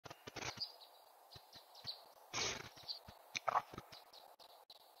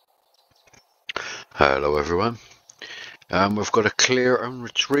Hello everyone. We've got a clear and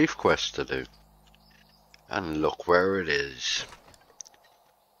retrieve quest to do. And look where it is.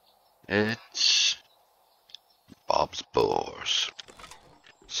 It's Bob's Boars.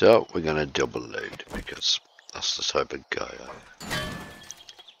 So we're gonna double load because that's the type of guy I am.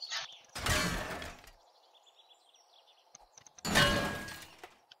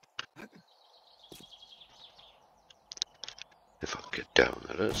 If I can get down,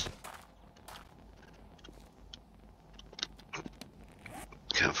 that is.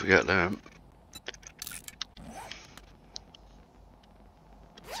 Can't forget that.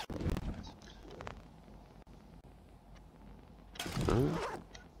 Oh.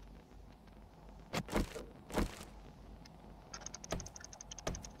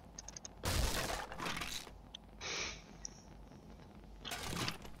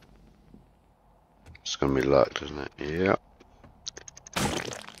 It's gonna be locked, isn't it? Yeah.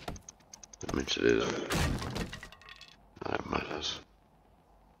 That means it is. That matters.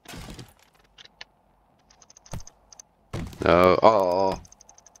 No. Oh.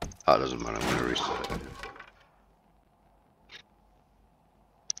 That doesn't matter. I'm gonna reset it.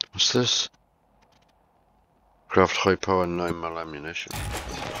 What's this? Craft high power 9mm ammunition.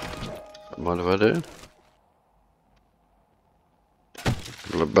 What have I done?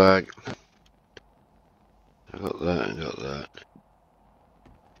 The bag. I got that, I got that.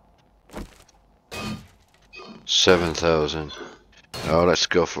 7,000. Oh, let's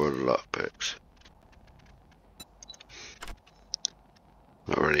go for the lockpicks.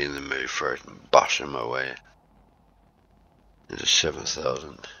 Not really in the mood for it. Bashing my way into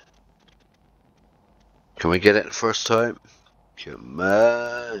 7,000. Can we get it the first time? Come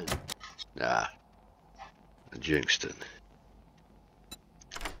on. Nah. I jinxed it.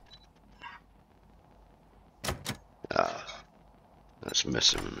 Ah. That's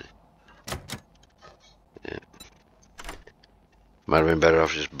messing with me. Yeah. Might have been better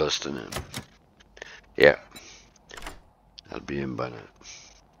off just busting it. Yeah. I'll be in by now.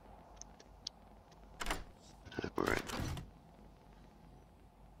 Right.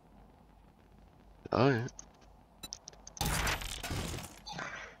 Oh yeah.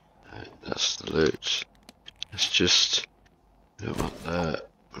 Right, that's the loot. Let's just. I don't want that.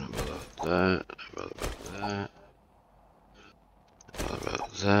 I don't want that. I don't want that. What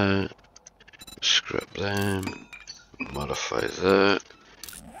about that? Scrap them. Modify that.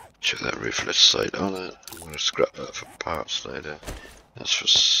 Check that roofless sight on it. I'm going to scrap that for parts later. That's for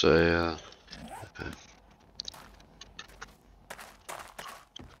sale. Okay.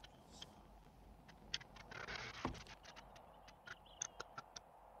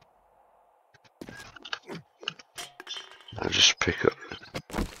 I'll just pick up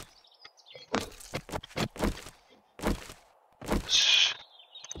this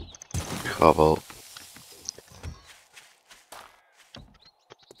cobalt.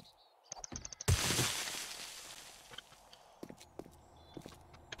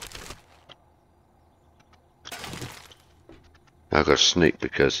 I've got to sneak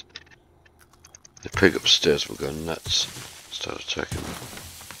because the pig upstairs will go nuts. Start attacking me.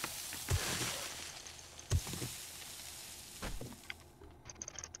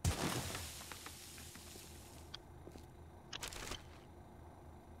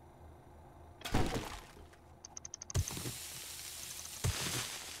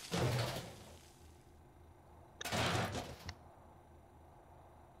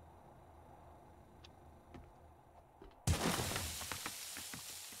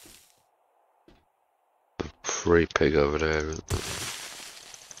 Free pig over there.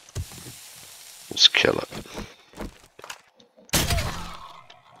 Let's kill it.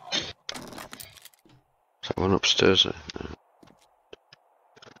 Is that one upstairs there? No.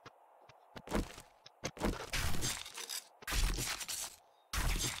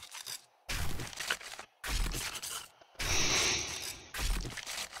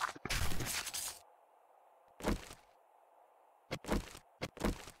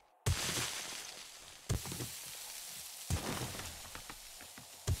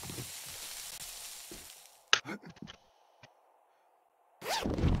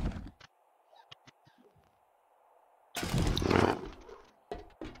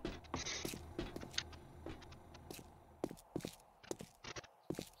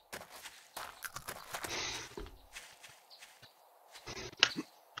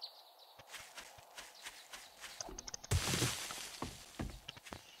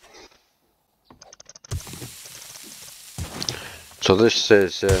 So this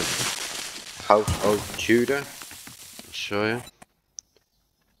says Household Tudor. I'll show you.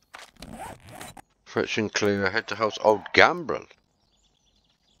 Fetch and clear. Head to House Old Gambrel.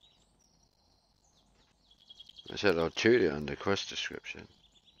 said I'll choose it on the quest description.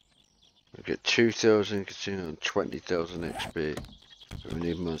 We get 2,000 casino and 20,000 XP. We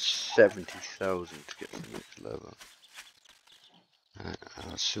need more 70,000 to get to the next level. Right,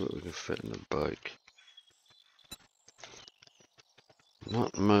 let's see what we can fit in the bike.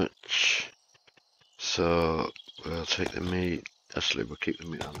 Not much. So we'll take the meat. Actually, we'll keep the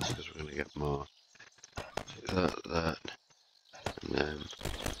meat on this because we're going to get more. Take that, and then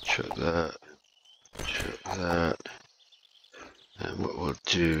chuck that, chuck that. And what we'll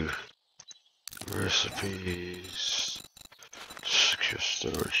do, recipes, secure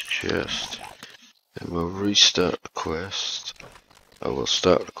storage chest, and we'll restart the quest. I will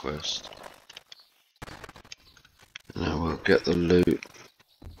start the quest, and then we'll get the loot.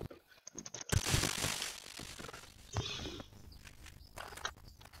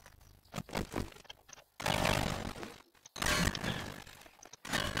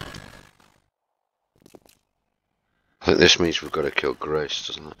 I think this means we've got to kill Grace,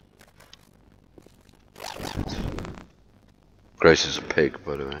 doesn't it? Grace is a pig,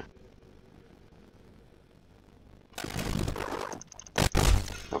 by the way.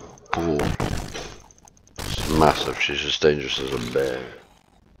 A boar. She's massive, she's as dangerous as a bear.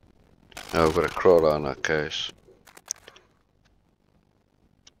 Now we've got a crawler in that case.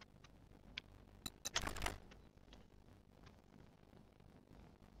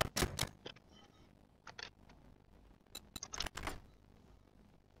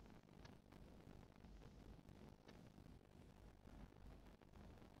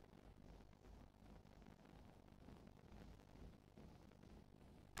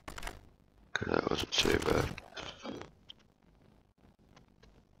 That wasn't too bad.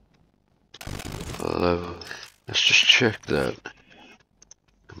 11. Let's just check that.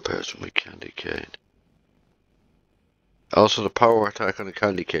 Compared to my candy cane. Also, the power attack on the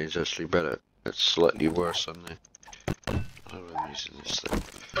candy cane is actually better. It's slightly worse on the. How am I using this thing?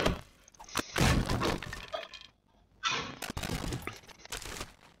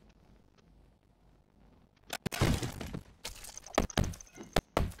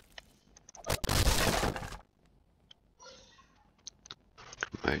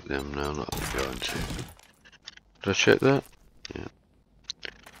 Make them now, not going to. Did I check that? Yeah.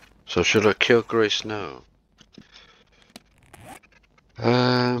 So should I kill Grace now?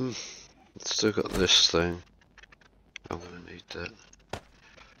 Still got this thing. I'm gonna need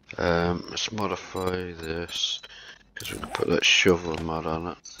that. Let's modify this because we can put that shovel mod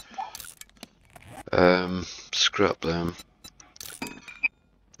on it. Scrap them.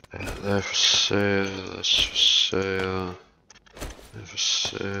 They're for sale. That's for sale. They're for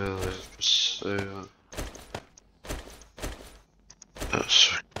sale. They're for sale. That's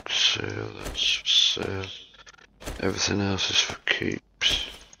for sale. That's for sale. Everything else is for keeps.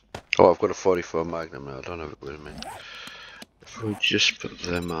 Oh, I've got a 44 Magnum now. I don't have it with me. If we just put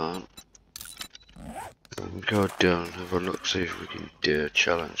them on, and we can go down and have a look, see if we can dare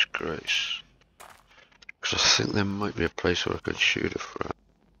challenge Grace. Because I think there might be a place where I can shoot her from.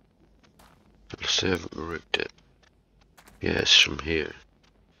 Let's see if we rigged it. Yeah, it's from here.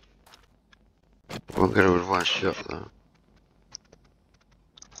 Won't get her with one shot though.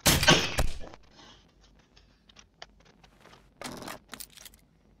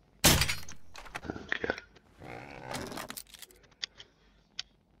 Okay.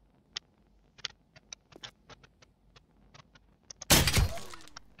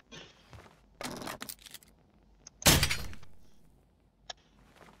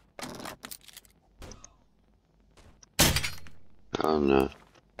 Oh no.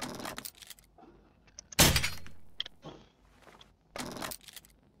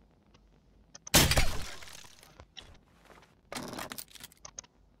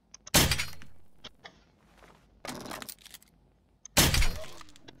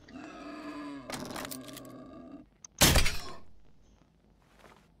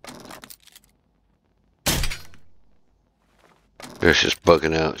 Yeah, she's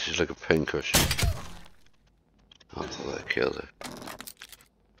bugging out. She's like a pincushion. I thought I killed her.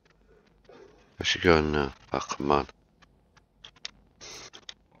 Where's she going now? Oh, come on.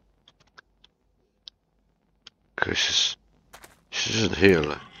 Cause she doesn't heal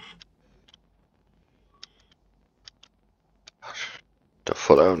her. Don't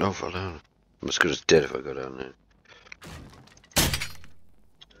fall down, don't fall down. I'm as good as dead if I go down there.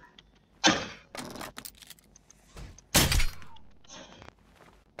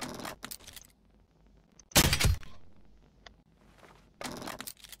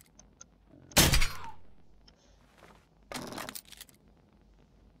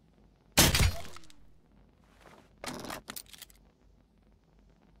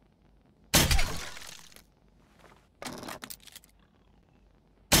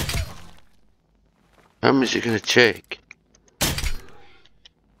 How much is it going to take? I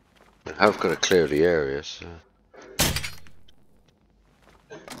have got to clear the area, so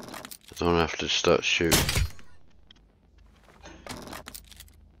I don't have to start shooting.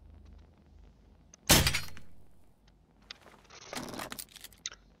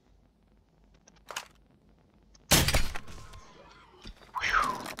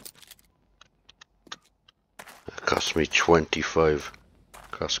 It cost me 25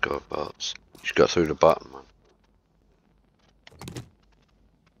 Costco bolts. Just got through the bottom one.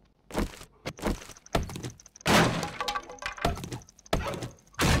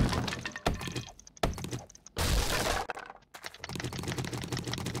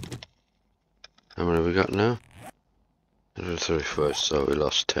 How many have we got now? 135, so we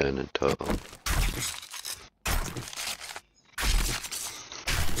lost 10 in total.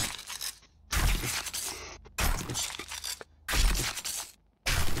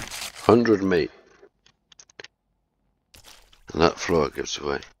 $100 meat. And that floor gives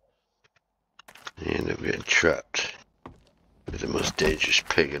away. You end up getting trapped with the most dangerous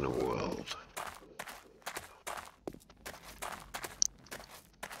pig in the world.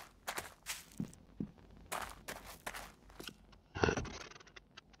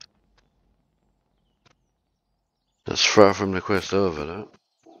 That's far from the quest over, though.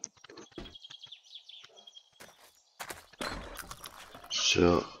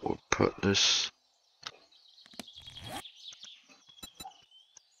 So we'll put this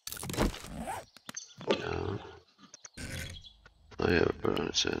down. Oh yeah, we'll put it on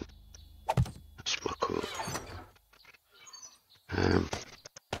its end. That's more cool.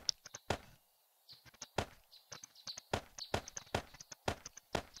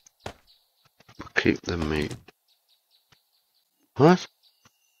 We'll keep the meat. What?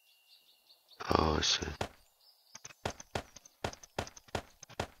 Oh, I see.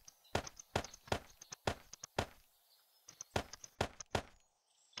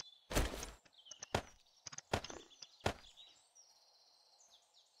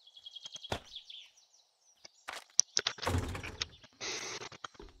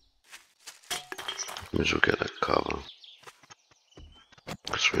 May as well get that cobble.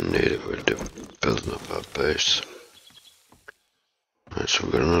 Because we need it, we're building up our base. Right, so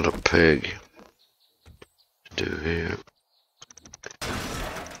we've got another pig to do here.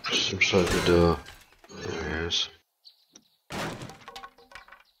 Just inside the door. There he is.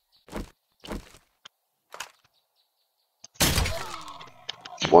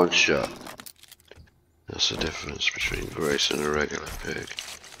 One shot. That's the difference between Grace and a regular pig.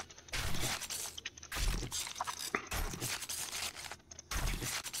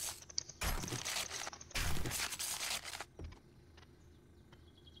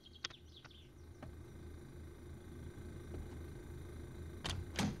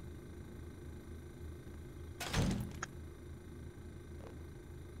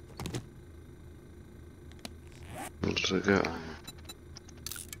 What does it got?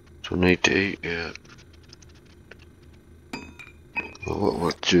 Do I need to eat yet? Well, what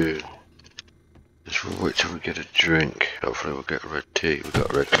we'll do is we'll wait till we get a drink. Hopefully we'll get red tea. We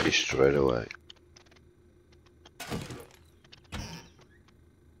got red tea straight away.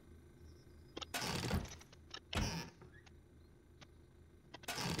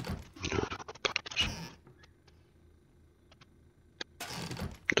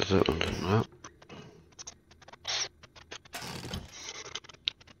 Does that one do that?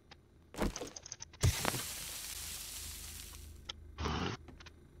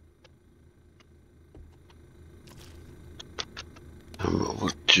 And what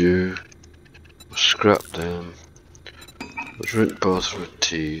we'll do, we'll scrap them, we'll drink both red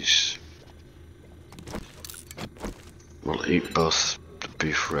teas, we'll eat both the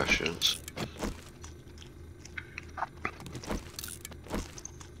beef rations.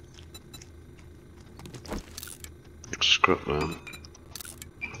 Scrap them,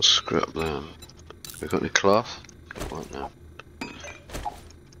 we'll scrap them. We got any cloth? Got one now.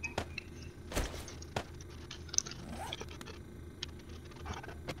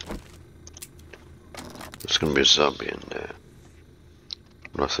 There's gonna be a zombie in there.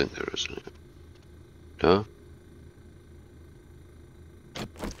 But I think there isn't. No?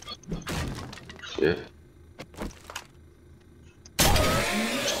 Yeah.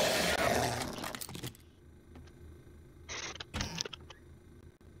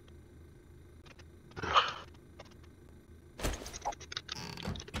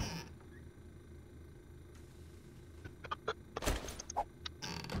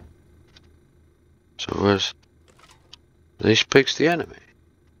 So where's... Are these pigs the enemy?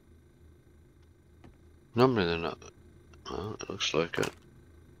 Normally they're not. Well, it looks like it.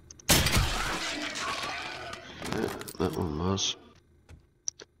 Yeah, that one was.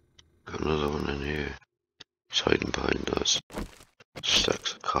 Got another one in here. It's hiding behind those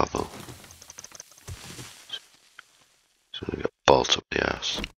stacks of cobble. So we got bolts up the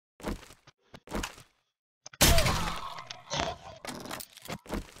ass.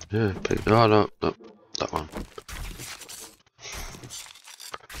 Yeah, pick. Oh no, no, that one.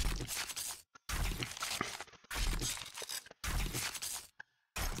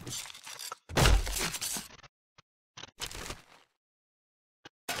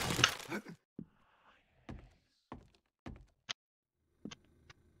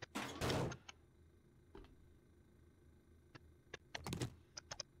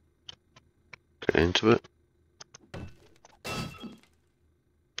 Get into it.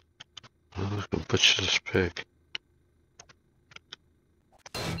 Oh, I can butcher this pig.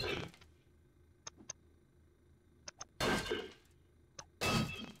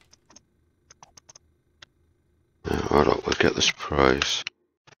 Yeah, hold up, we'll get this prize.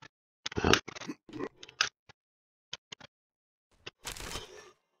 Yeah.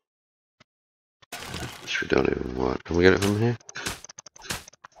 Which we don't even want. Can we get it from here?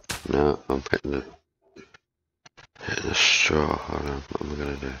 No, I'm hitting the straw. Hold on, what am I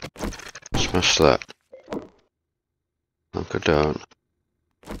gonna do? Smash that. Knock it down.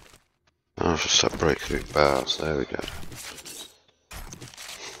 I'll just start breaking through bars. There we go.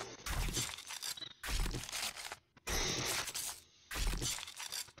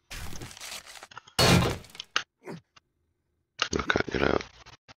 I can't get out.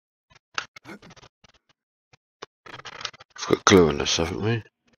 We've got glue in this, haven't we?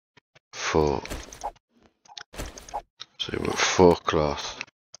 4. So we've got 4 cloth.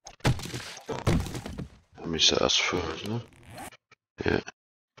 Let me set us 4, isn't it? Yeah.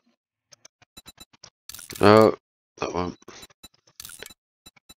 No, that one.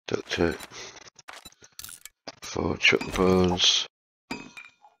 Duct tape. 4 chuck bones.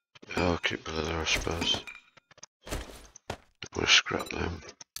 I'll keep the leather, I suppose. We'll scrap them.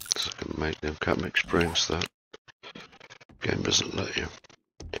 Because I can make them. Can't make springs, that. Game doesn't let you.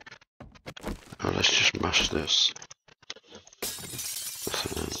 Oh, let's just mash this.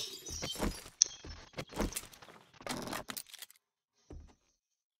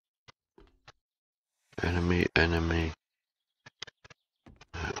 Enemy, enemy.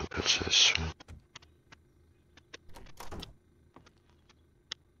 I'll go to this one.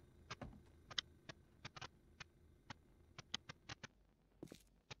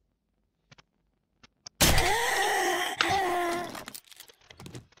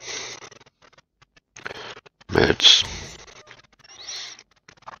 Meds.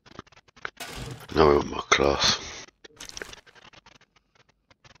 No, I want more cloth.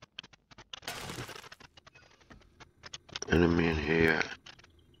 Enemy in here.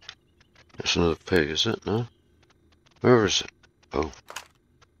 That's another pig, is it? No? Where is it? Oh.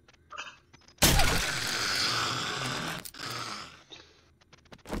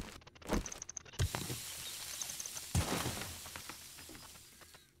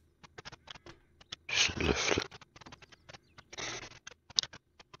 Just lift it.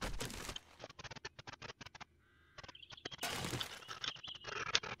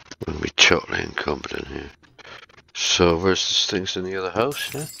 When we chocolate incompetent here. So where's this things in the other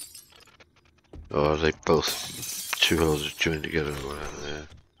house, yeah? Or are they both 2 holes are joined together or whatever there?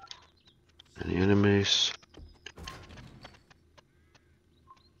 Any enemies?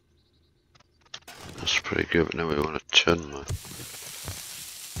 That's pretty good, but now we want to turn one.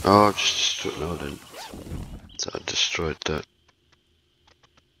 Oh, I've just destroyed. No, I didn't. So I destroyed that.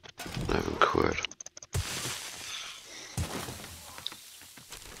 11 quid.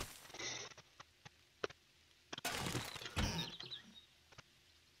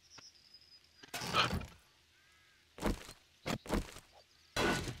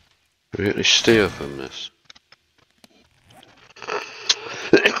 We get any steel from this?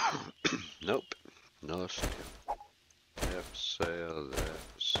 Nope. No steel. There for sale, there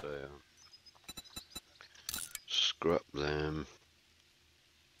for sale. Scrap them.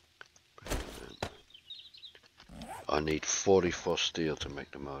 I need 44 steel to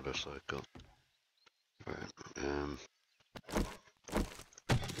make the motorcycle. Right,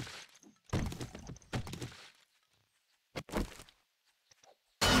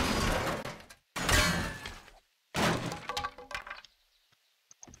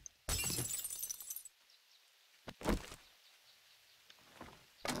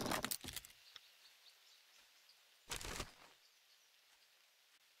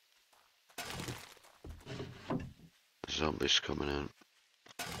 zombies coming in.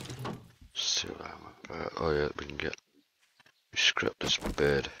 Steel armor. Oh yeah, we can get. We scrap this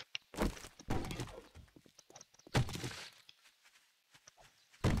bed.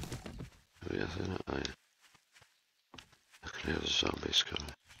 anything? Oh, yeah. I can hear the zombies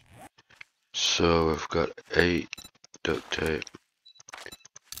coming. So we've got 8 duct tape.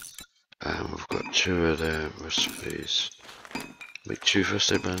 And we've got 2 of them recipes. Make 2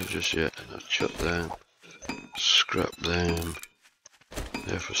 first aid bandages yet, and I'll chop them. Scrap them.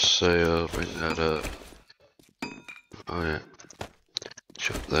 They're for sale, bring that up. Oh yeah.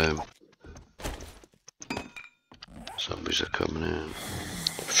 Chop them. Zombies are coming in.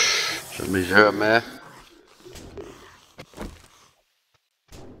 Zombies are man.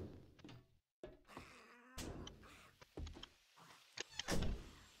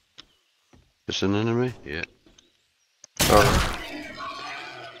 It's an enemy? Yeah. Oh.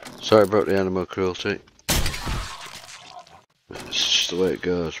 Sorry about the animal cruelty. It's just the way it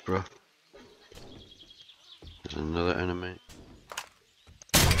goes, bro. There's another enemy.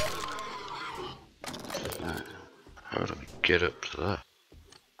 Right. How do we get up to that?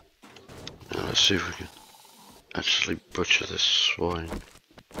 Now let's see if we can actually butcher this swine.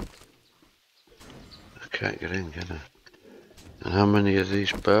 I can't get in, can I? And how many of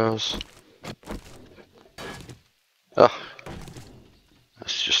these bars? Oh,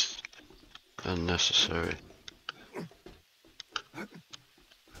 that's just unnecessary.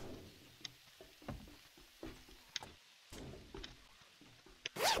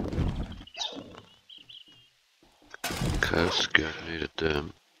 Okay, that's good. I needed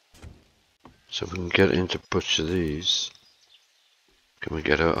them. So if we can get in to butcher these. Can we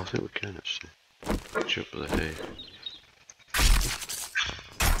get out? I think we can actually. Chop the hay.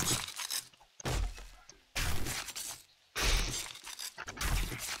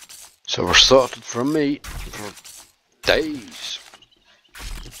 So we're sorted for meat for days.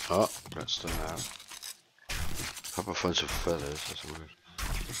 Oh, that's done out. Hope I find some feathers, that's weird.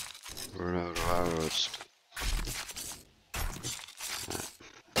 We're out of arrows.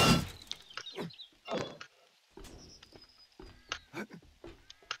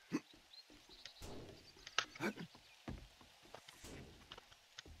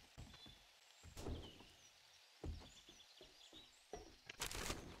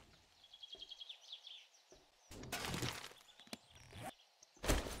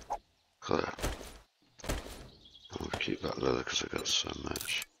 Clear. I'll keep that leather because I got so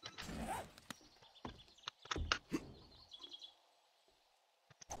much.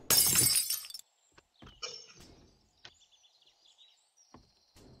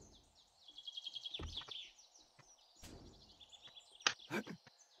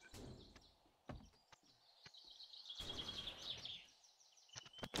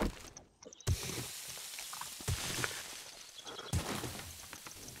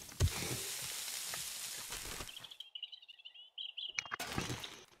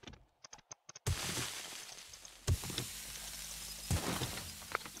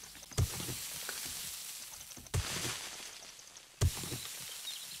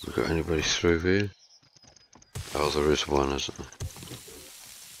 We got anybody through here? Oh, there is one, isn't there?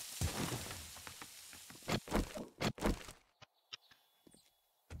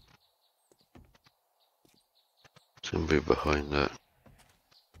 It's gonna be behind that.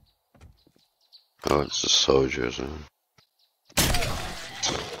 Oh, it's the soldiers.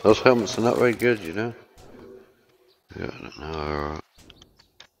 Those helmets are not very good, you know. Yeah, I don't know. Alright.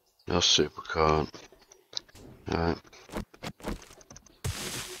 No super can't. Alright.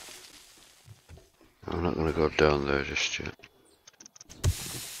 I'm not gonna go down there just yet.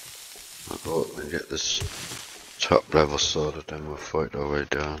 I'll go up and get this top level sorted, then we'll fight our way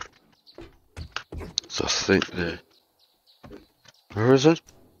down. So I think the... Where is it?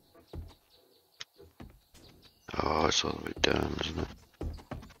 Oh, it's all the way down, isn't it?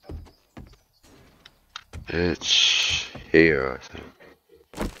 It's here, I think.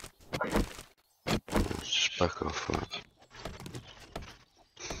 Let's just back off for it.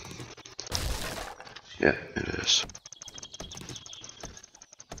 Yeah, it is.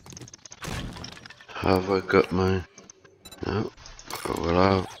 Have I got my... No. Oh, well,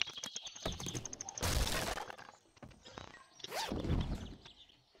 I've...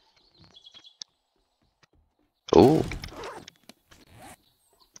 Oh!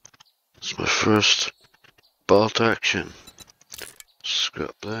 It's my first bolt action.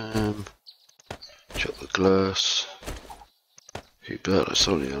 Scrap them. Chop the glass. Keep that, it's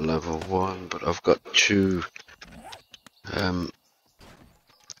only a level 1, but I've got 2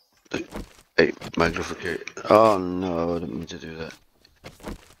 8 magnification. Oh no, I didn't mean to do that.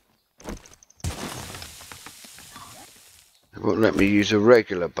 It won't let me use a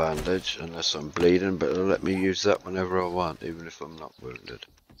regular bandage unless I'm bleeding, but it'll let me use that whenever I want, even if I'm not wounded.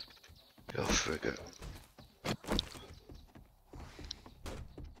 Go figure.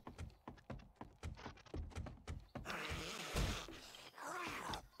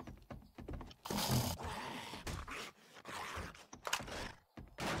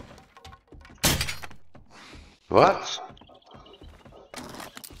 What?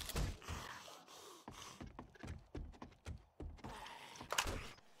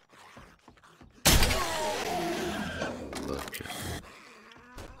 Okay.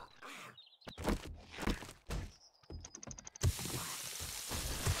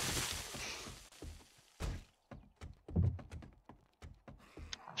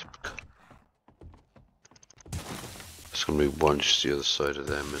 It's gonna be one just the other side of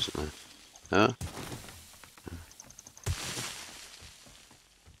them, isn't it? Huh?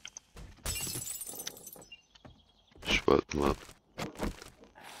 Just woke them up.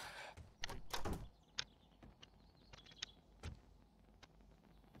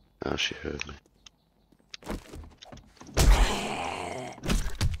 Oh, she heard me.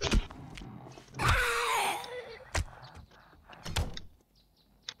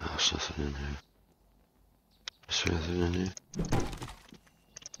 Oh, there's nothing in here. Is there anything in here?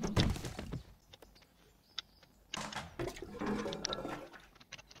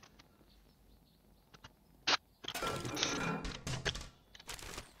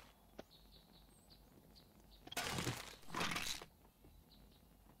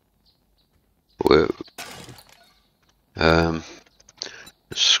 Whoa.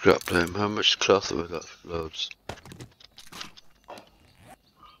 Let's scrap them. How much cloth have we got? Loads.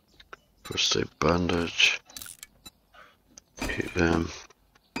 First aid bandage. Keep them.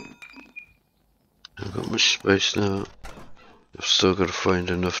 I've got much space now. I've still got to find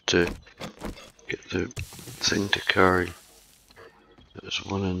enough to get the thing to carry. There's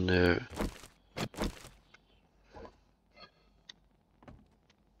one in there.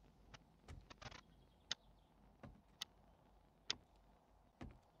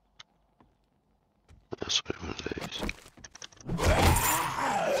 That's one of these.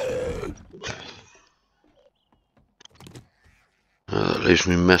 That leaves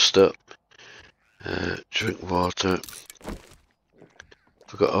me messed up. Drink water.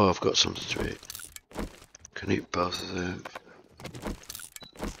 I've got something to eat. Can eat both of them.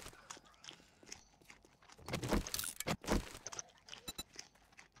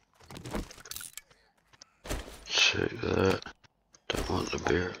 Take that. Don't want the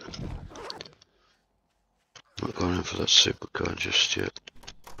beer. I'm not going in for that supercar just yet.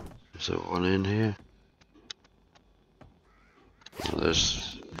 Is there one in here? Oh,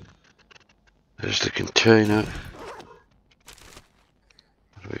 there's the container.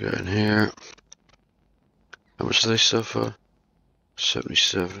 What do we got in here? How much do they sell for?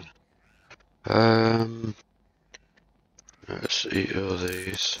 77. Let's eat all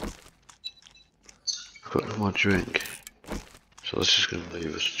these. I've got no more drink. So this is going to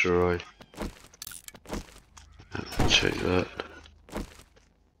leave us dry. I'll take that.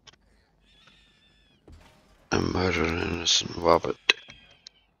 I'm murdering an innocent rabbit.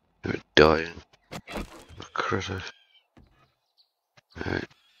 They're dying. A critter. Alright.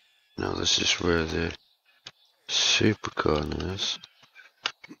 Now this is where the supercar is.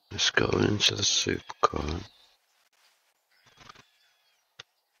 Let's go into the supercar.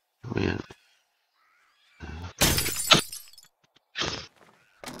 Man.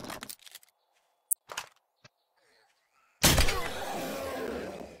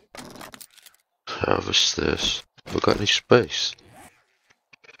 Harvest this. Have we got any space?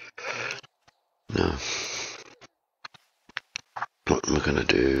 No. What am I gonna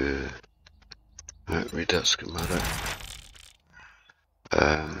do? Right, read that schematic.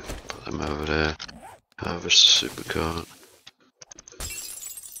 Put them over there. Harvest the supercar.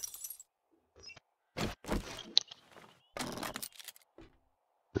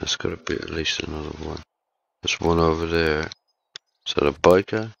 There's gotta be at least another one. There's one over there. Is that a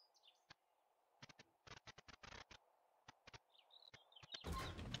biker?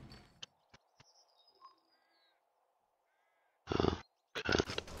 Oh,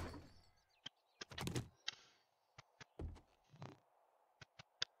 can't.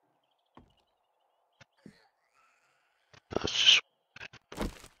 That's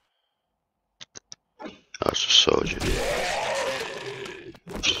a soldier.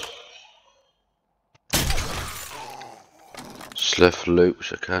 It's left loot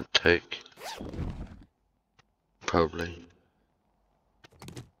which I can't take. Probably.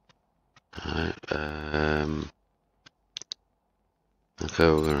 Alright, okay,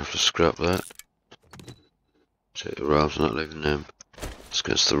 we're gonna have to scrap that. Take the rams, not leaving them. It's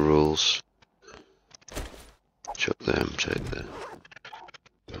against the rules. Chuck them, take them.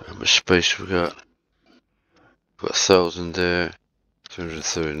 How much space we got? Got 1,000 there.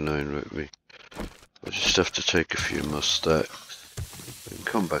 339 with me. We'll just have to take a few more stacks. We can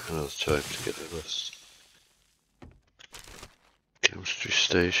come back another time to get the rest. Chemistry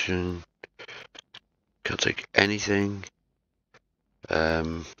station. Can't take anything.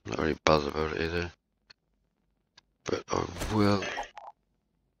 Not really bothered about it either. But I will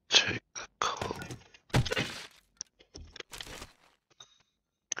take the coal.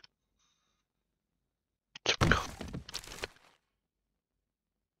 Typical.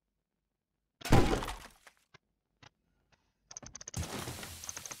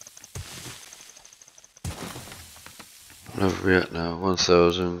 Where are we at now?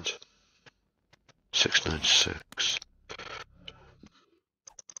 1,696.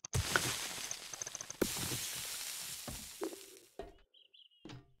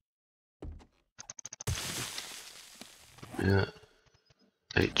 Yeah.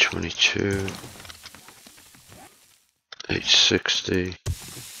 822. 860.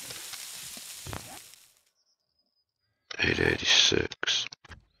 886.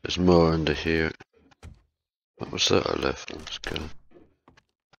 There's more under here. What was that I left? Let's go.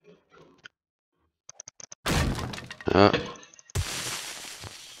 Ah.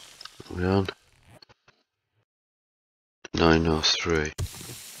 We on? 903.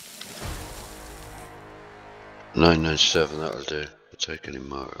 997, that'll do. I'll take any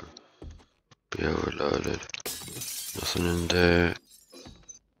more. Be overloaded. Nothing in there.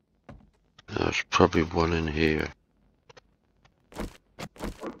 There's probably one in here.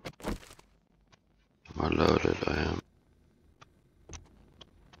 Am I loaded? I am.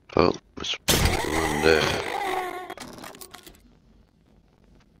 Oh, there's one there.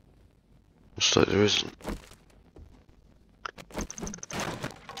 Looks like there isn't.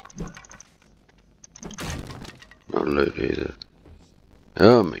 Not loot either.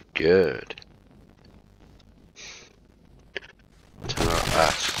 Oh my god. Turn our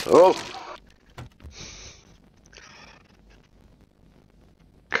ass. Oh!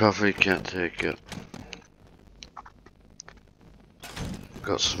 Coffee, can't take it.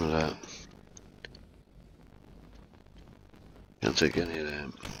 Got some of that. Can't take any of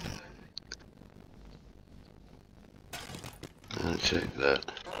them. I'll take that.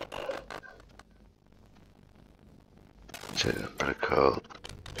 Take that bit of coal.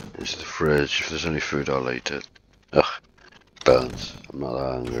 Into the fridge. If there's any food, I'll eat it. Ugh. Bones. I'm not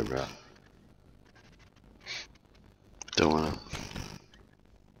that hungry, bro. Don't wanna.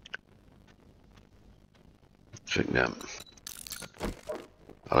 Drink them.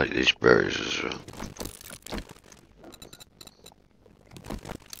 I like these berries as well.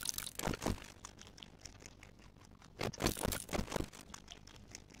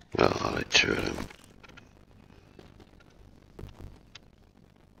 Well, I like 2 of them.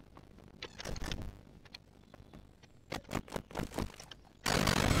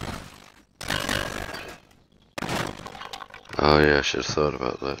 Oh yeah, I should have thought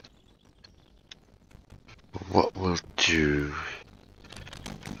about that. What we'll do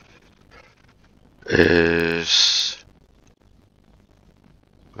is...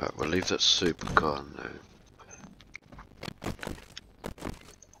 Right, we'll leave that supercar now.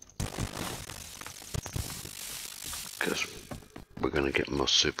 Because we're going to get more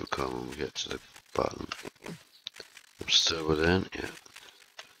supercar when we get to the bottom. I'm still within, yeah.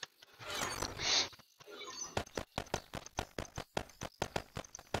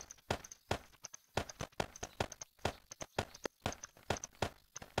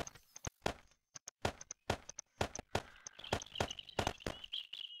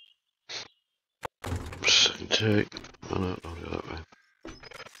 Take. Oh no, I'll go that way.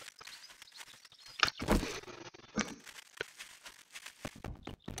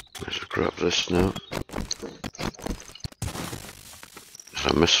 Let's grab this now. Did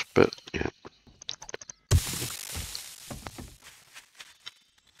I miss a bit? Yeah.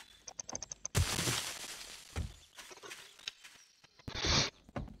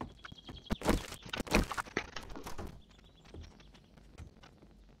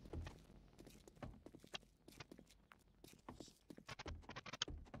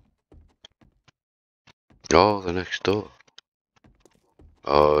 Oh, the next door.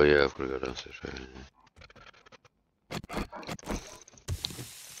 Oh yeah, I've got to go downstairs. Right?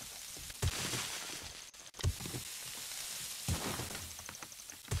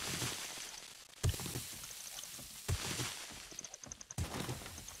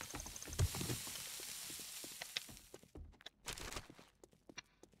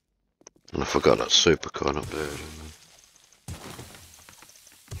 And I forgot that supercar up there.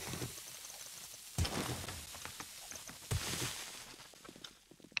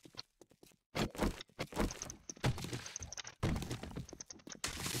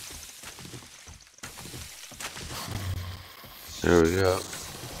 There we go.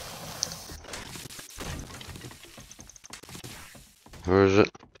 Where is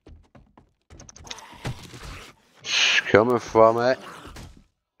it? Coming from it.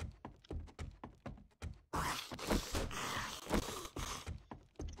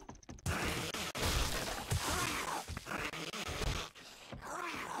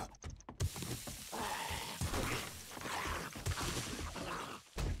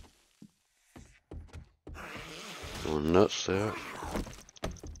 Oh, nuts there.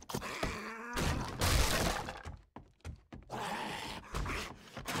 Yeah,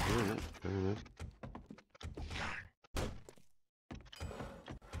 fair enough.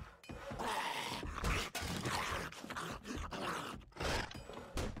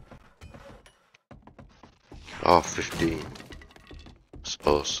 Oh, 15. That's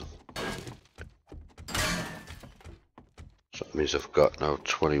awesome. So that means I've got now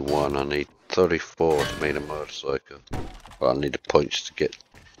 21. I need 34 to make a motorcycle. Well, I need the points to get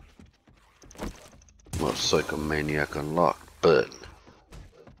Motorcycle Maniac unlocked, but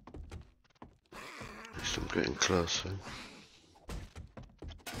at least I'm getting closer.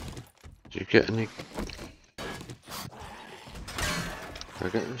 Do you get any? Did I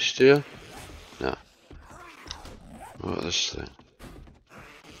get any steel? No. What about this thing?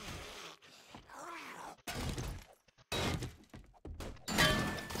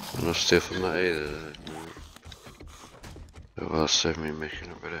 No steel from that either. It will save me making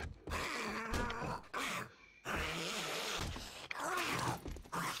a bit of.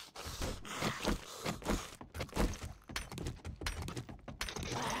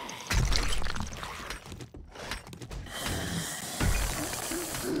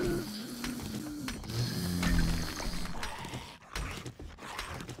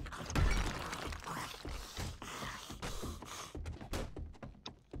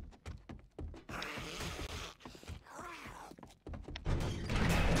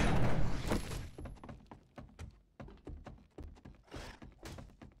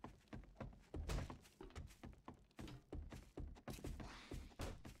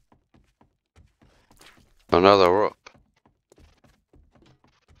 Another up.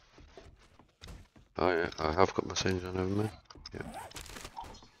 Oh yeah, I have got my things on, haven't I? Yeah.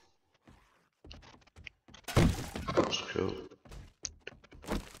 That's cool.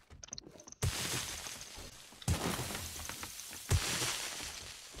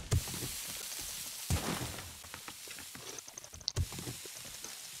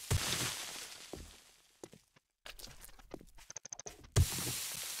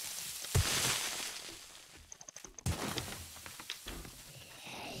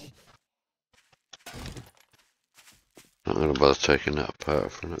 I'm not going to bother taking that apart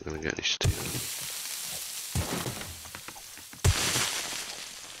if we're not going to get any steel.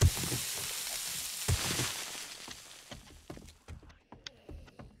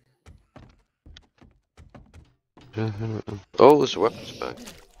 Oh, there's a weapons bag.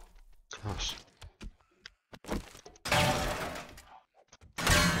 Class.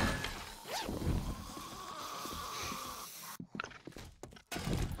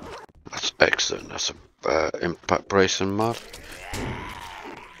 That's excellent. That's a impact bracing mod.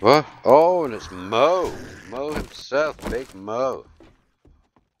 What? Oh, and it's Mo. Mo himself, Big Mo.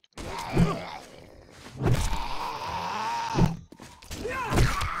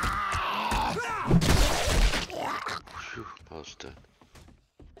 Phew, I was dead.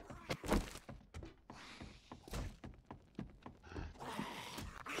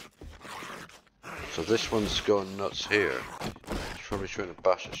 So this one's going nuts here. It's probably trying to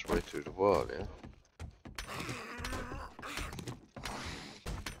bash its way through the wall, yeah?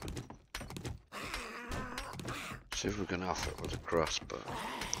 See if we can off it with a crossbow.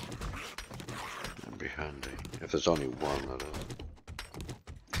 That'd be handy. If there's only one, that is.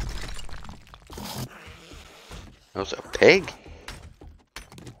 Oh, is it a pig?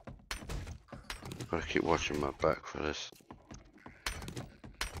 Gotta keep watching my back for this.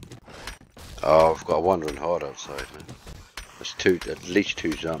 Oh, I've got a wandering horde outside now. There's at least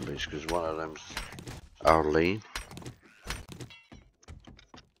two zombies, because one of them's Arlene.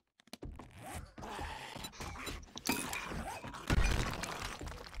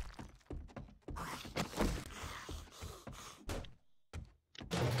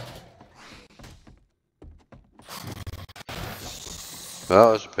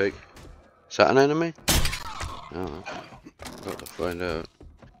 Oh, there's a pig. Is that an enemy? Oh, okay. Got to find out.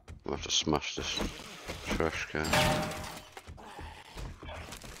 I'll have to smash this trash can.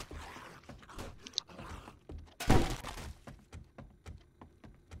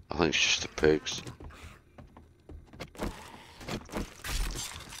 I think it's just the pigs.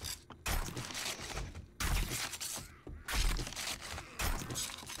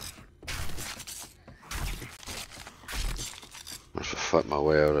 I have to fight my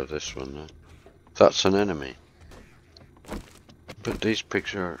way out of this one now. That's an enemy. But these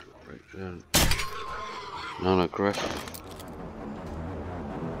pigs are non-aggressive.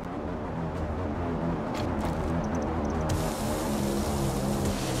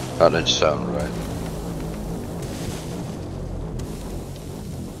 That didn't sound right.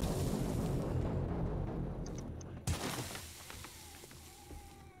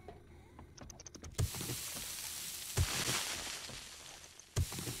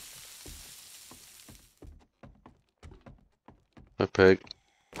 Hey pig,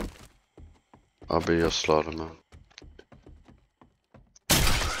 I'll be your slaughter man.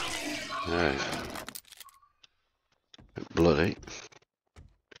 Hey, bloody.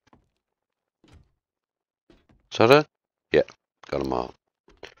 Is that it? Yeah, got them all.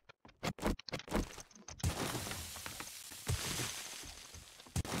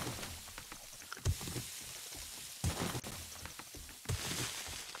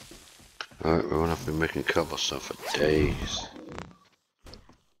 Alright, we won't have to be making cobblestone for days.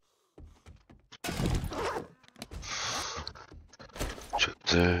 Chuck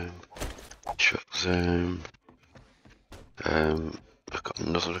them. Chuck them. I've got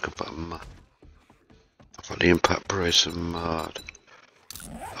nothing I can put in my... I've got the impact brace and mud.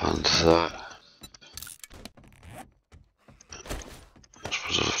 And that. I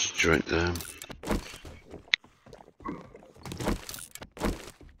suppose I'll have to drink them.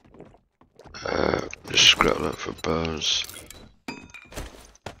 Just scrap that for bones.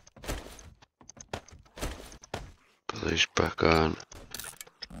 Put these back on.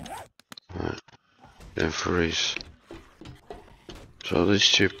 Right. Then freeze. So these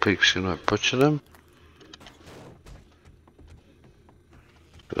two pigs, can I butcher them?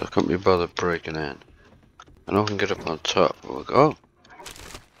 Because I can't be bothered breaking in. I know I can get up on top, but we'll go. Oh!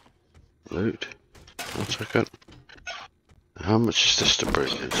 Loot. I'll take it. How much is this to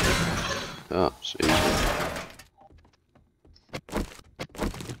break into? Oh, it's easy.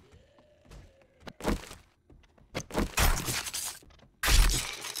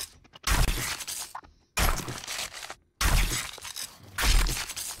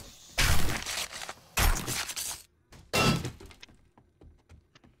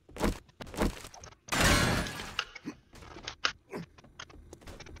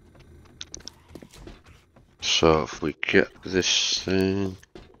 So if we get this thing,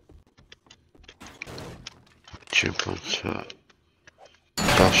 jump on top,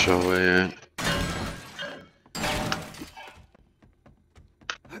 dash our way in.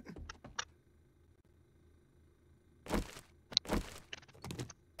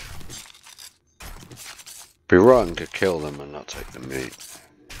 Be wrong to kill them and not take the meat.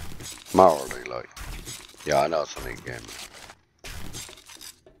 Morally, like. Yeah, I know it's only a game.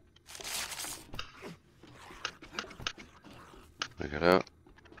 Look it out.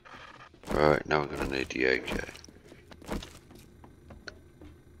 Right, now we're gonna need the AK.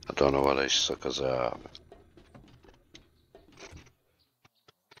 I don't know what these suckers are.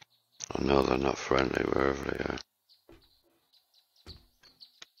 I know they're not friendly wherever they are.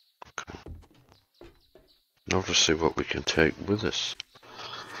 Okay. Now to see what we can take with us.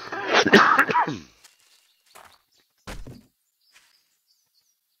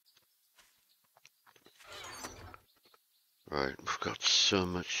 Right, we've got so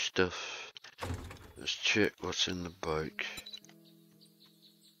much stuff. Let's check what's in the bike.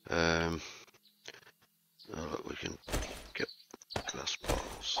 Oh look, we can get glass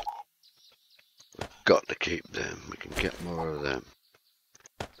bottles. We've got to keep them. We can get more of them.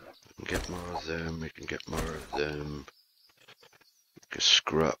 We can get more of them. We can get more of them. We can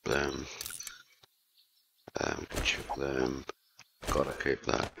scrap them. We can chuck them. Gotta keep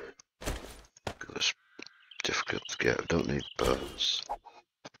that. Because it's difficult to get. We don't need bones.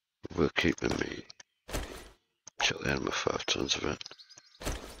 We'll keep the meat. Chuck the end with 5 tons of it.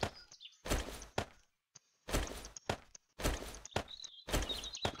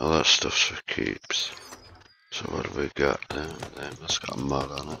 All that stuff's for keeps. So what have we got down there? That's got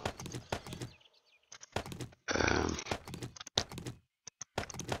mud on it.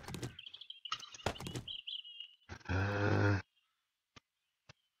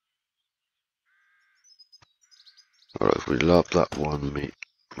 Alright, if we lob that one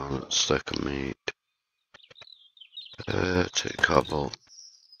stack of meat. Take cobble.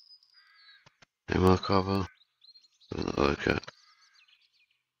 Any more cobble? Doesn't look like it.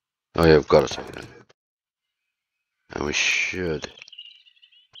 Oh yeah, we've got to take it. And we should.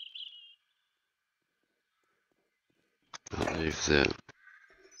 I'll leave them.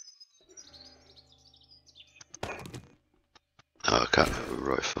 Oh, I can't have a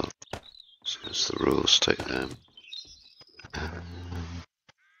rifle. So it's the rules, take them.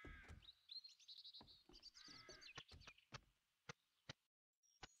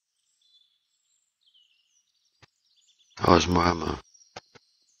 Oh, there's more ammo.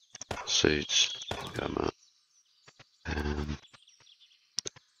 Seeds. Ammo.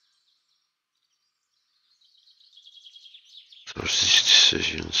 So what's these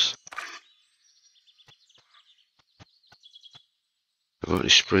decisions? Have I got any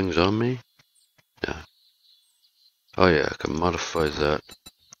springs on me? Yeah. Oh yeah, I can modify that.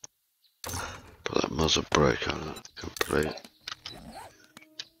 Put that muzzle brake on it. Complete.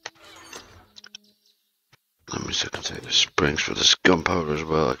 That means I can take the springs for this gunpowder as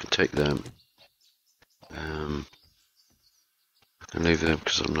well. I can take them. I can leave them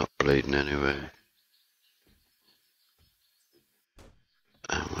because I'm not bleeding anyway.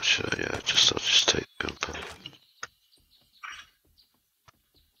 What should I? Yeah, I'll just take gunpowder.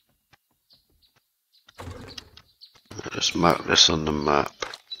 Let's mark this on the map.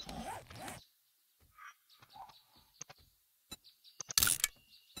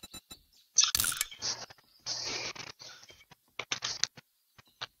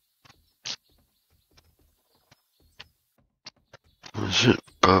 Is it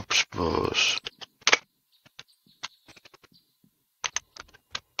Bob's Boars?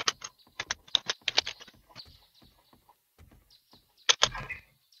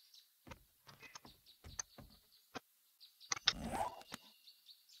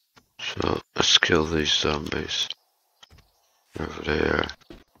 So let's kill these zombies over there.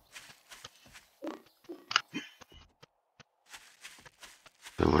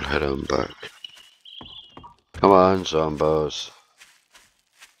 Then we'll head on back. Come on, zombos.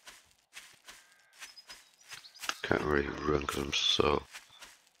 Can't really run because I'm so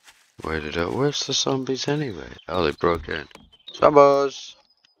weighted out. Where's the zombies anyway? Oh, they broke in. Zombos!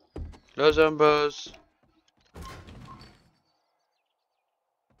 No zombos!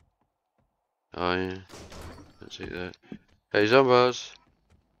 Oh yeah, let's see that. Hey zombos!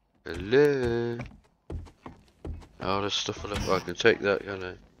 Hello! Oh, there's stuff on the I can take that, can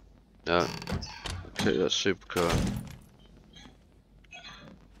I? No. I'll take that supercar.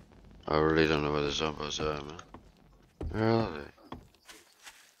 I really don't know where the zombos are, man. Where are they?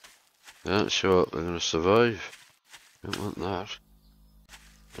 They aren't sure they're gonna survive. Don't want that.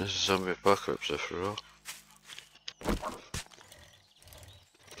 This is a zombie apocalypse after all.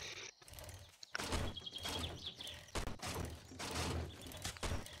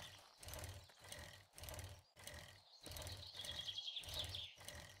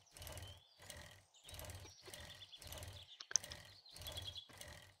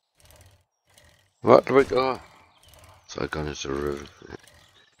 What do we go? So I gone into the river.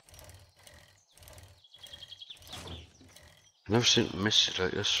 I've never seen it misty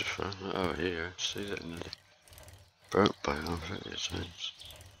like this before. Oh here, see that in the burnt biome 50 times.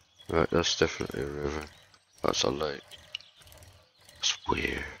 Right, that's definitely a river. That's a lake. That's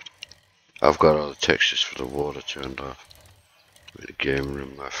weird. I've got all the textures for the water turned off. Make the game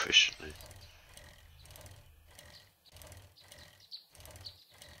run more efficiently.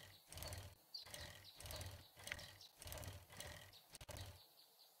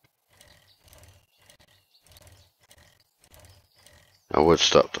 I would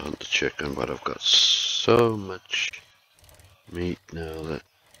stop to hunt the chicken, but I've got so much meat now that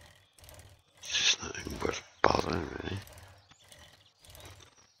it's just not even worth bothering, really.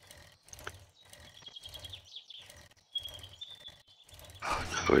 Oh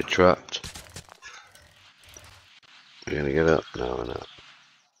no, we're trapped. We're gonna get up? No, we're not.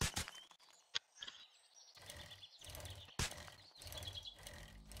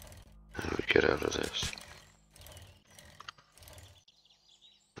 How do we get out of this?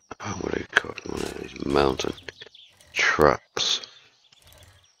 Oh, what do you call it? One of these mountain traps.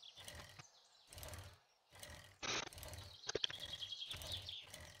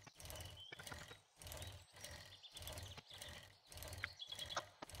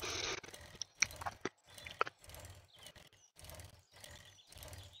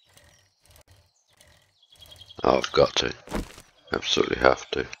 Oh, I've got to. Absolutely have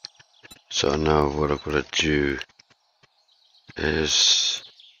to. So now what I've got to do is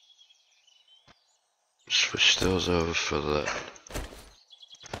switch those over for that.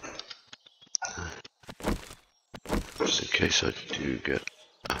 Just in case I do get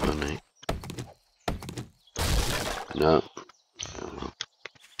honey. No.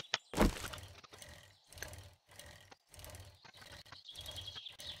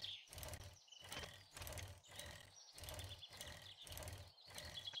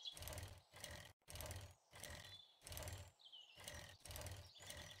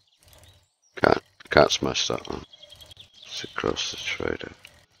 Can't smash that one. It's across the trader.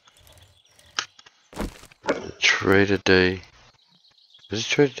 Trader day. Is it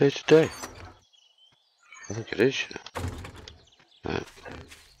trader day today? I think it is, yeah.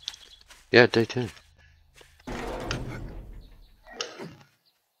 Yeah, day 2.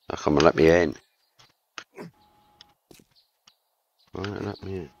 Oh, come on, let me in. Right, let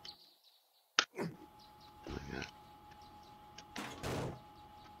me in. Okay.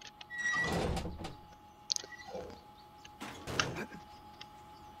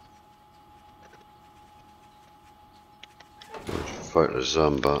 Fight the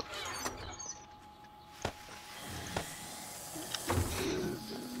zombie.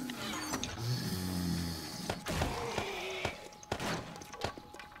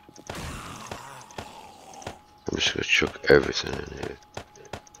 I'm just gonna chuck everything in here.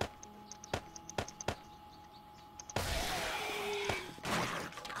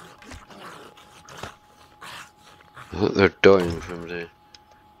 I think they're dying from the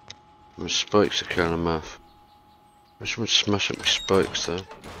spikes are killing them off. I just want to smash up my spikes though.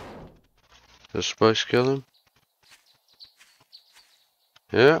 Does spikes kill them?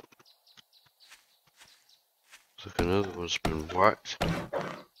 Yeah. Looks like another one's been whacked.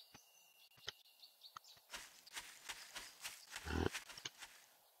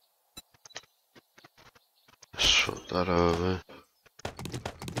 Let's swap that over.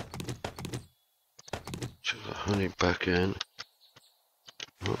 Chuck the honey back in.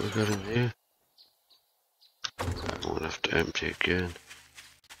 What we got in here? I won't have to empty again.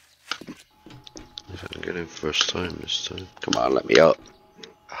 If I can get in first time this time. Come on, let me up.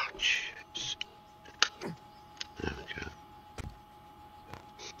 Oh, jeez. There we go.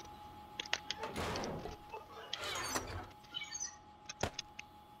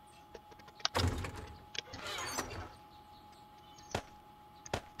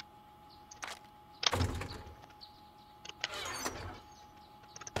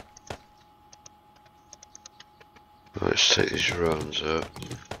 Right, let's take these rounds out.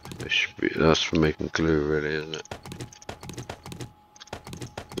 That's for making glue, really, isn't it?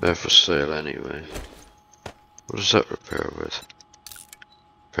 They're for sale anyway. What does that repair with?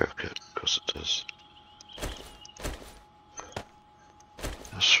 Repair kit, of course it does.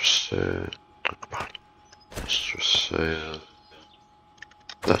 That's for sale. Oh, come on. That's for sale.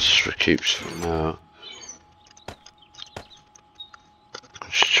 That's for keeps for now.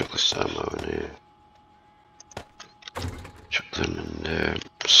 Let's chuck this ammo in here. Chuck them in there.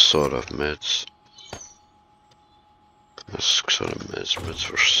 Sort of meds. That's sort of meds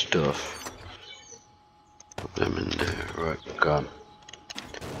for stuff. Put them in there. Right, gone.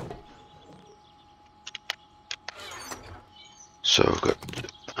 So I've got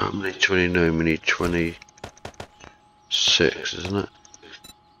how many? 29, we need 26, isn't it?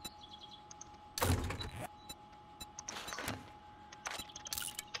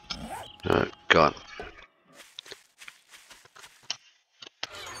 Right, gone.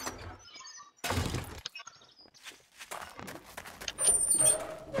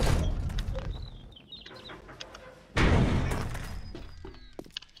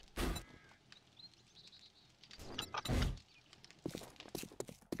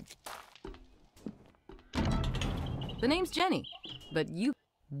 The name's Jenny, but you...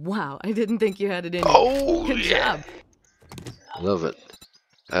 Wow, I didn't think you had it in you. Oh, Good job. Love it.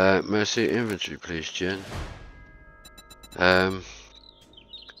 May I see inventory, please, Jen?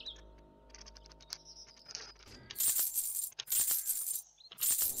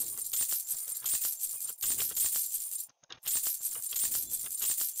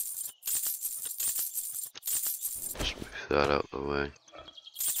 Just move that out of the way.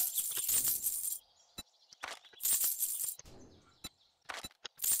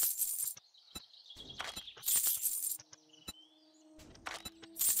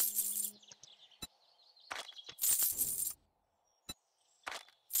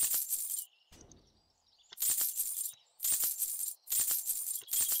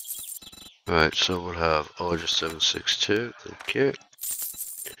 Right, so we'll have Order 762, thank you.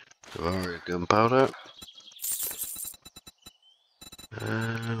 Devaria gunpowder.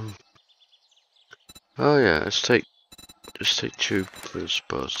 Oh yeah, let's take 2 first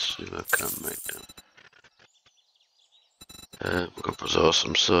spots, see if I can make them. We've got this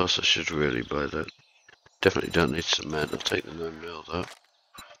awesome sauce, I should really buy that. Definitely don't need cement, I'll take the 9 mil though.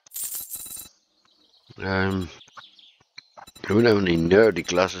 Do we have any nerdy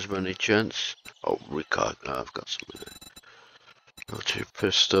glasses by any chance? Oh, recog, no, I've got some in there. Go-to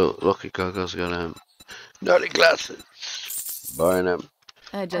pistol, lucky goggles, got nerdy glasses. Buying them.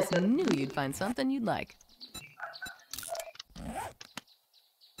 I just knew you'd find something you'd like.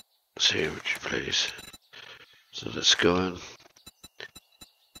 See, would you please? So let's go in.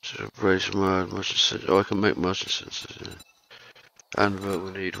 So brace mode, motion sensor. Oh, I can make motion sensors. Yeah. Anvil,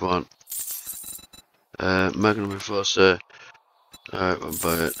 we need one. Magnum enforcer. Alright, we'll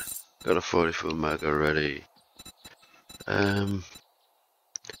buy it. Got a 44 mag already.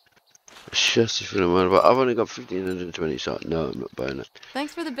 It's just if you don't mind, but I've only got 1520, so no, I'm not buying it.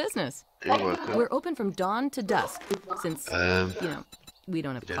 Thanks for the business. You're welcome. We're open from dawn to dusk, since, you know, we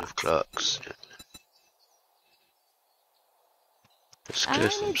don't have don't have clocks. clocks. Yeah. Let's I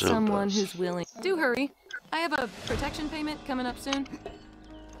kiss need them someone samples. who's willing. Do hurry. I have a protection payment coming up soon.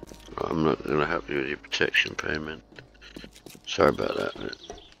 I'm not gonna help you with your protection payment. Sorry about that, man.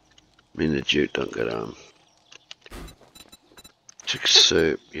 Me and the Duke don't get on. Chicken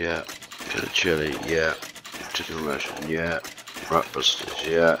soup, yeah. Kind of chili, yeah. Chicken Russian, yeah. Rat busters,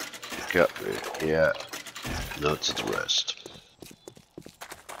 yeah. Cat food, yeah. No to the rest.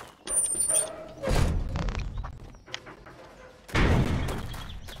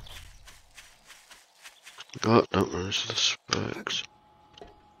 Oh, don't run into the spikes.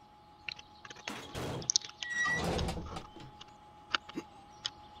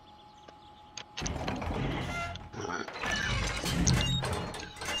 Right.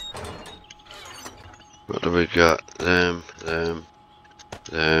 What do we got? Them.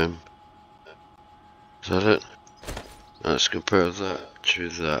 Is that it? Let's compare that to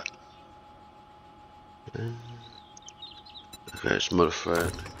that. Okay, it's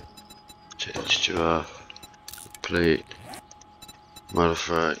modified. Take these two off. Complete.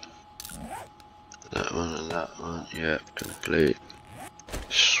 Modified. That one and that one. Yep, complete.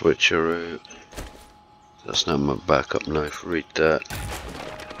 Switcheroo. That's not my backup knife. Read that.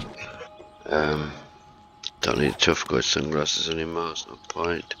 Don't need tough guy sunglasses anymore. There's no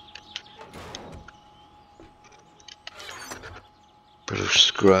point. Bit of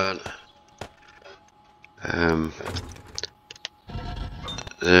scrat.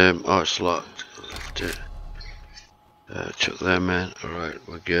 Oh, it's locked. I'll have to chuck them in. Alright,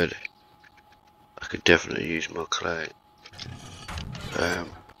 we're good. I could definitely use more clay.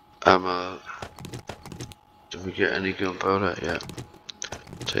 Ammo. Did we get any gunpowder? Yeah.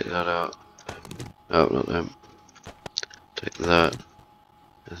 Take that out. Oh, not them. Take that.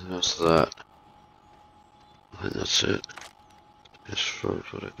 And that's that. I think that's it. As far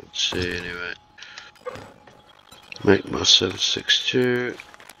as what I can see anyway. Make my 762.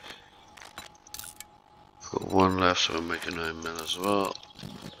 Got one left, so I'll make a 9mm as well.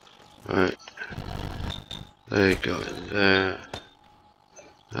 Right. They go in there.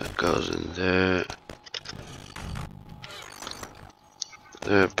 That goes in there.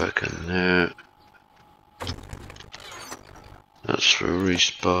 They're back in there. That's for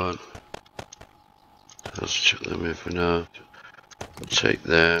respawn. Let's chuck them in for now. Take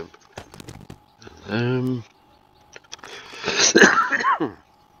them. And them.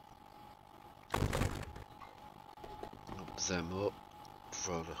 Them up.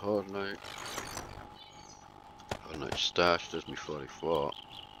 Throw the hard night. Hard night stash. There's me 44.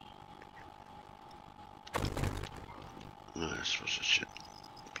 No, I suppose I should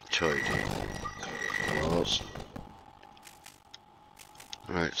be tidy. Awesome.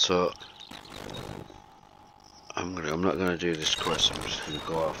 Right, so I'm not gonna do this quest. I'm just gonna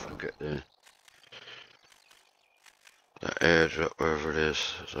go off and get the airdrop wherever it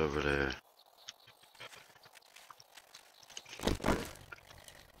is. It's over there.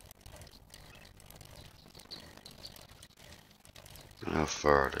 How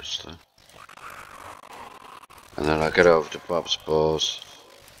far it is then. And then I get over to Bob's Boars.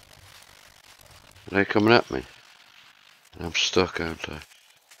 Are they coming at me? And I'm stuck, aren't I?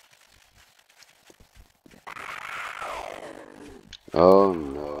 Oh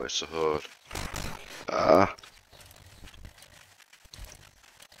no, it's a horde. Ah.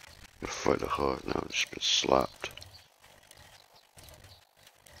 I'm gonna fight the horde now, I've just been slapped.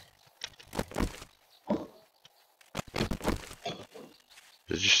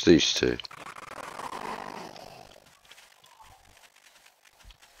 They're just these two.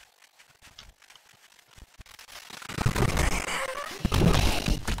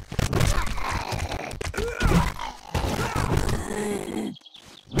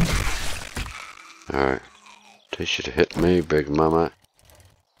 Alright. They should have hit me, big mama.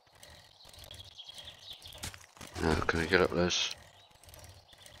 Now, can I get up this?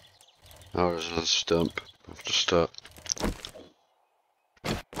 Oh, there's another stump. I have to stop.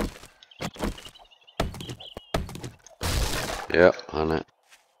 Yep, on it.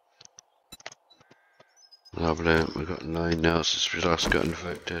 Lovely, we've got 9 now since we last got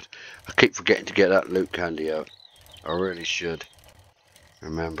infected. I keep forgetting to get that loot candy out. I really should.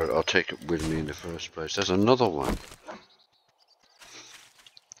 Remember, I'll take it with me in the first place. There's another one.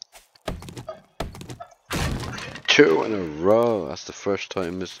 Two in a row. That's the first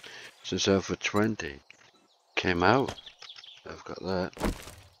time this since Alpha 20 came out. I've got that.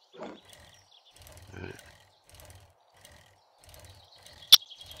 Right.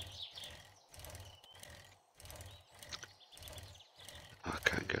 I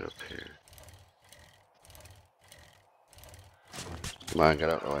can't get up here. Come on, get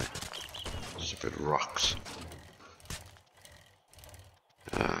out of the way. Stupid rocks.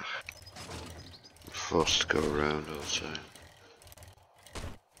 Ah, I'm forced to go around all the time.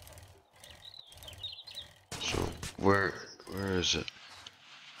 So, where is it?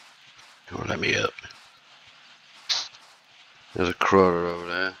 Oh, let me up. There's a crawler over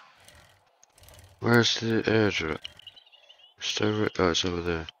there. Where's the airdrop? It's over, oh, it's over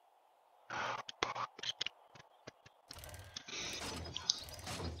there.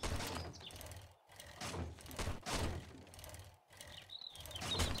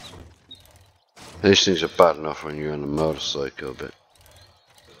 These things are bad enough when you're on a motorcycle, but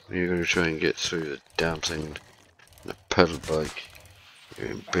when you're going to try and get through the damn thing on a pedal bike,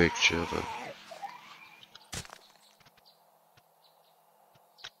 you're in big trouble.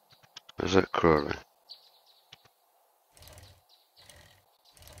 Where's that crawler?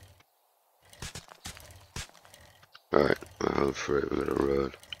 Alright, we're home free, we've got a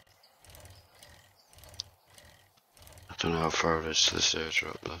road. I don't know how far it is to this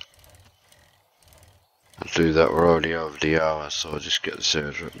airdrop though. I'll do that, we're already over the hour, so I'll just get this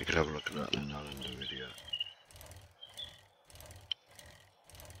airdrop and you can have a look at that and then I'll end the video.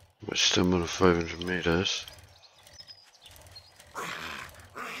 We're still more than 500 meters.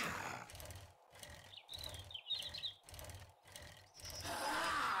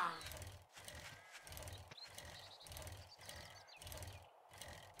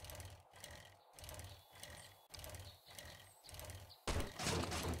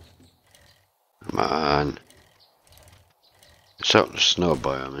 Come on. It's out in the snow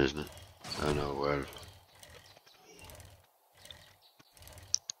biome, isn't it? I know, well.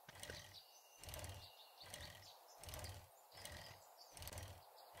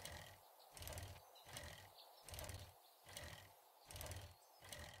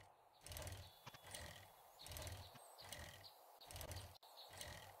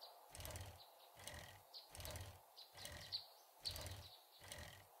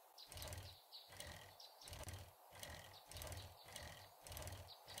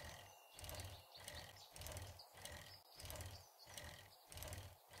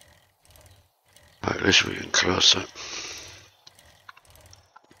 Right, at least we can close it.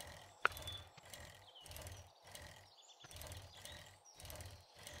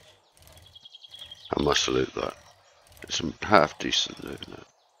 I must loot that. It's some half decent loot in it.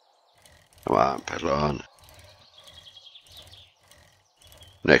 Come on, pedal on.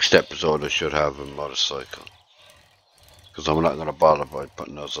 Next episode I should have a motorcycle. Because I'm not going to bother by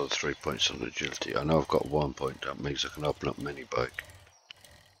putting those other 3 points on agility. I know I've got 1 point, that means I can open up mini bike.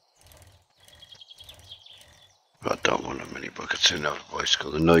 But I don't want a mini bike, I'd soon have a bicycle.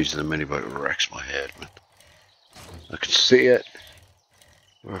 The noise of the mini bike wrecks my head, man. I can see it.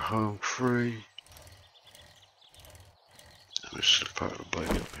 We're home free. I'm just going to park the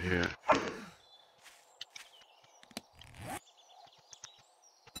bike up here.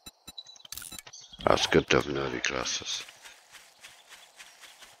 That's good to have nerdy glasses.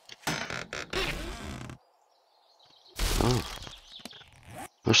 Oh.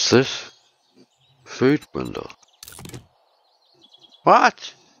 What's this? Food bundle.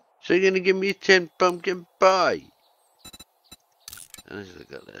 What? So you're gonna give me a 10 pumpkin pie? I just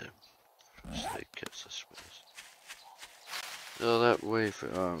got there. Snake kits, I suppose. Oh, that way for.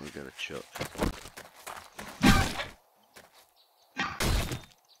 Oh, we got a chuck.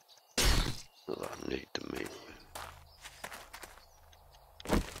 Oh, I need the meat.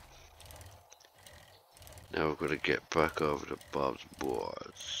 Now we've got to get back over to Bob's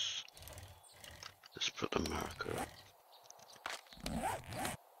Boars. Let's put the marker up.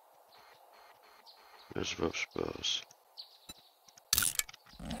 There's Bob's Boars.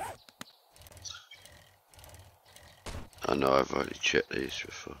 I know I've already checked these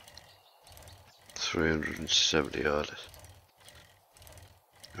before. 370 odd.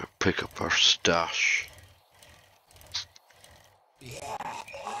 I'll pick up our stash.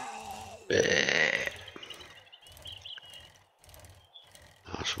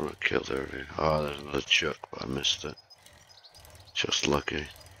 That's what I killed earlier. Oh, there's another chuck, but I missed it. Just lucky.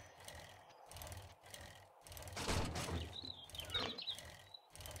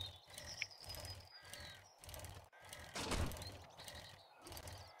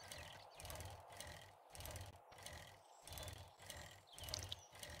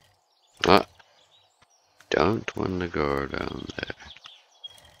 Ah, don't want to go down there.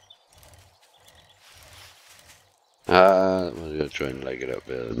 Ah, I'm gonna try and leg it up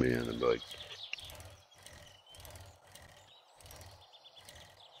there with me on the bike.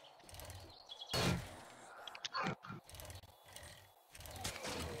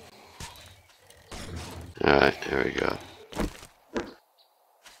 Alright, here we go.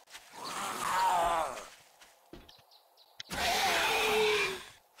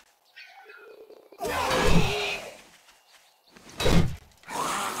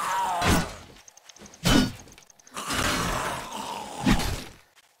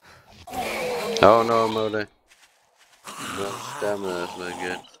 Oh no, Molly. No stamina, that's not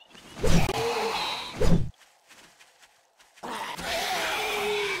good.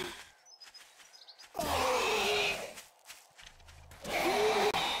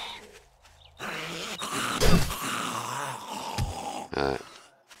 Alright.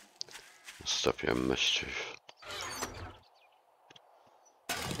 Stop your mischief.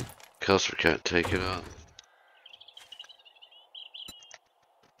 Of course we can't take it on.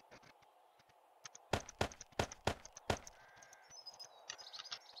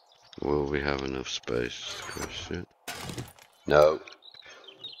 Will we have enough space? Question. No.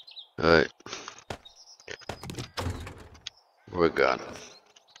 Alright. We're gone.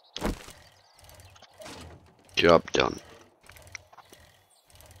 Job done.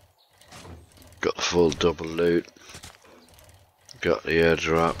 Got the full double loot. Got the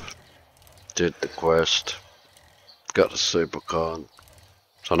airdrop. Did the quest. Got the supercorn.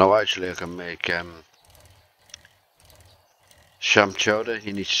 So now actually I can make sham chowder.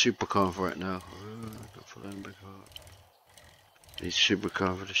 He needs supercorn for it now. Not for them big heart. Needs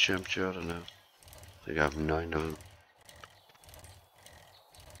supercorn for the sham chowder now. I think I have 9 of them.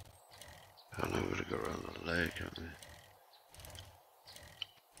 I know we're gonna go around the lake, aren't we?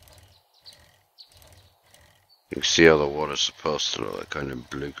 You can see how the water's supposed to look, like kind of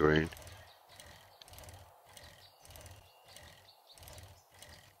blue-green.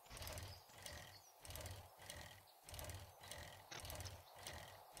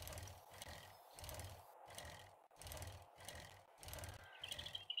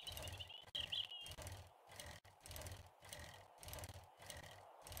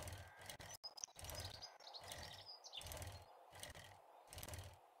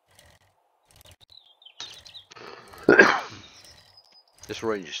 This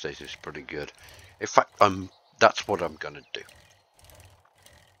ranger station is pretty good. In fact, that's what I'm gonna do.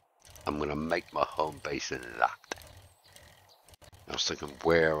 I'm gonna make my home base in that. I was thinking,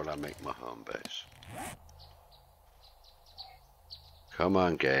 where will I make my home base? Come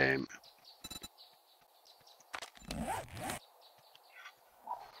on, game.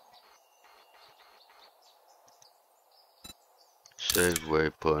 Save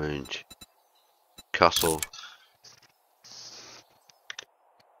waypoint. Castle.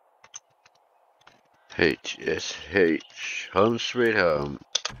 HSH. Home sweet home.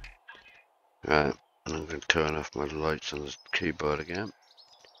 Right, and I'm going to turn off my lights on the keyboard again.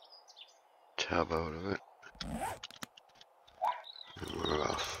 Tab out of it. And we're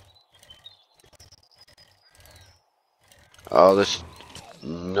off. Oh, this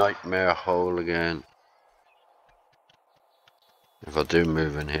nightmare hole again. If I do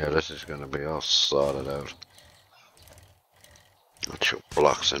move in here, this is going to be all sorted out. I'll chuck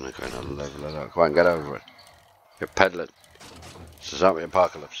blocks in and kind of level it out. Come on, get over it. You're peddling. This is zombie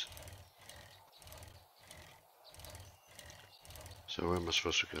apocalypse. So where am I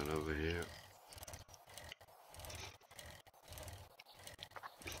supposed to go? Over here?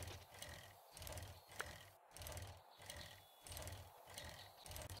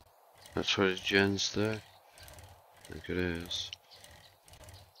 That's where the gen's there. I think it is.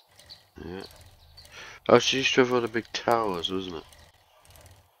 Yeah. Oh, she used to have all the big towers, wasn't it?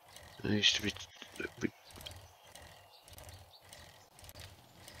 There used to be big.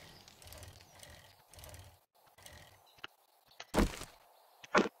 I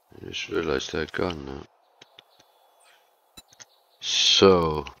just realised they're gone now.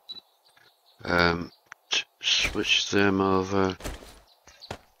 So, switch them over.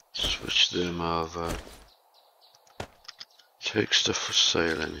 Switch them over. Take stuff for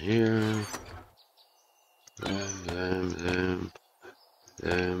sale in here. Them.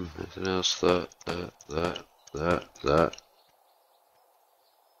 Anything else? That. Yeah,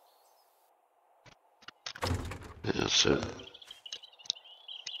 that's it.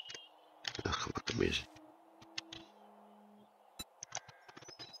 I'll come back to music.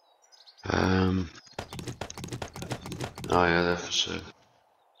 Oh yeah, they're for sale.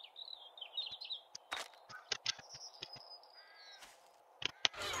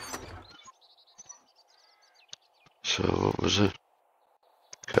 So what was it?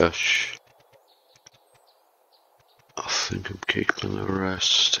 Cash. I think I'm keeping the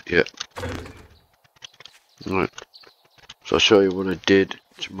rest. Yep. Right. So I'll show you what I did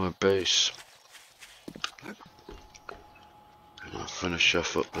to my base. And I'll finish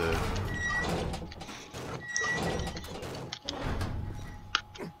off up there.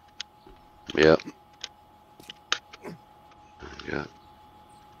 Yep. Yeah.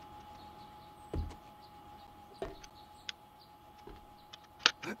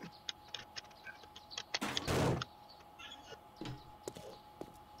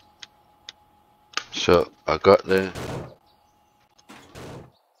 So I got there.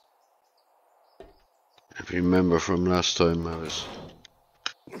 If you remember from last time, I was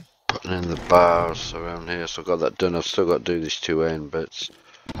putting in the bars around here, so I got that done. I've still got to do these two end bits.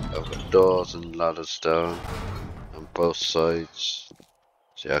 I've got doors and ladders down on both sides.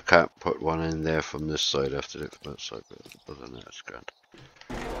 See, I can't put one in there from this side after it from that side, but other than that, it's grand.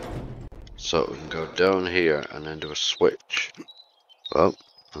 So we can go down here and then do a switch. Well,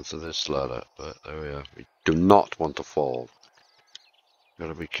 onto this ladder, but there we are. We do not want to fall.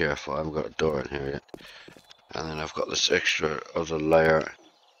 Gotta be careful. I haven't got a door in here yet. And then I've got this extra other layer.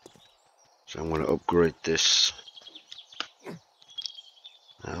 So I'm going to upgrade this.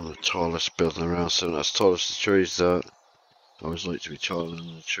 I'm the tallest building around, so not as tall as the trees though. I always like to be taller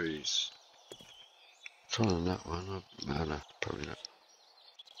than the trees. Taller than that one? No, probably not.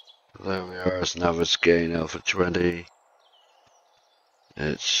 There we are, it's Navezgane A20.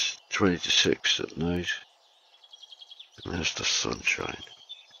 It's 20 to 6 at night. And there's the sunshine.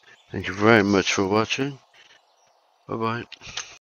 Thank you very much for watching. Bye bye.